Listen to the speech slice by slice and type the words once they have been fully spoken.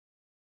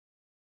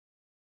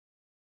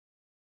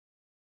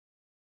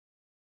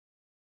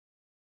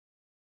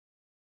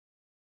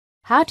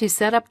How to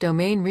set up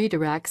domain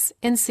redirects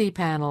in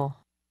cPanel.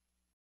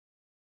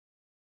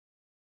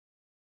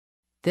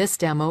 This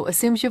demo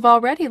assumes you've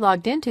already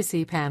logged into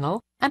cPanel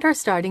and are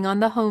starting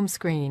on the home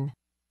screen.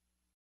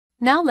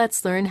 Now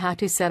let's learn how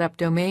to set up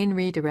domain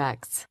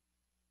redirects.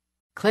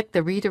 Click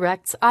the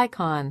Redirects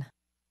icon.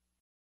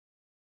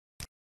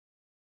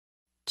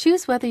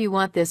 Choose whether you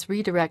want this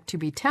redirect to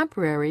be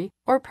temporary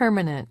or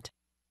permanent.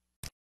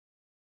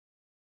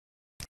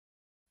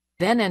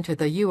 Then enter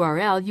the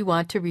URL you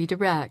want to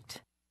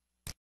redirect.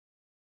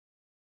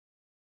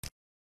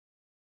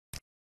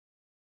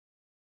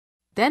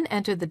 Then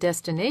enter the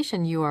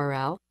destination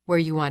URL where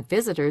you want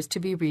visitors to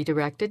be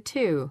redirected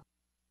to.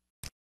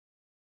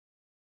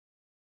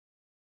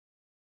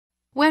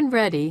 When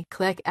ready,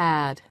 click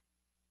Add.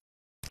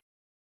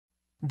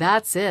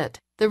 That's it.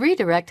 The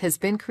redirect has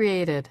been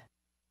created.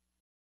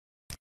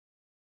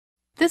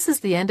 This is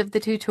the end of the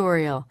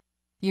tutorial.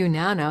 You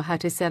now know how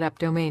to set up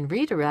domain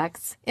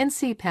redirects in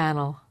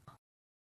cPanel.